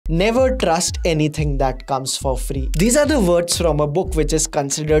Never trust anything that comes for free. These are the words from a book which is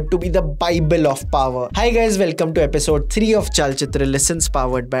considered to be the Bible of power. Hi guys, welcome to episode 3 of Chalchitra Lessons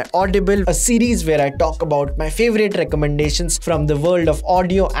powered by Audible, a series where I talk about my favorite recommendations from the world of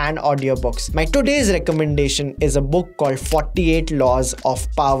audio and audiobooks. My today's recommendation is a book called 48 Laws of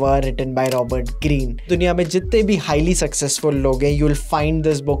Power written by Robert Greene. दुनिया में जितने भी highly successful लोग हैं, you'll find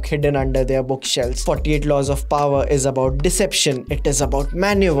this book hidden under their bookshelves. 48 Laws of Power is about deception. It is about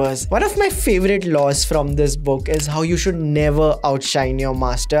maneuvers. One of my favorite laws from this book is how you should never outshine your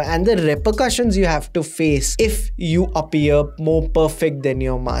master and the repercussions you have to face if you appear more perfect than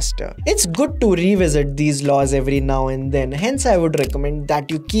your master. It's good to revisit these laws every now and then. Hence, I would recommend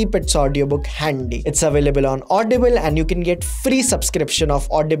that you keep its audiobook handy. It's available on Audible and you can get free subscription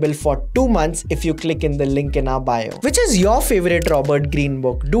of Audible for 2 months if you click in the link in our bio. Which is your favorite Robert Greene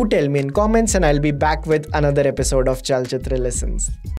book? Do tell me in comments and I'll be back with another episode of Chalchitra Lessons.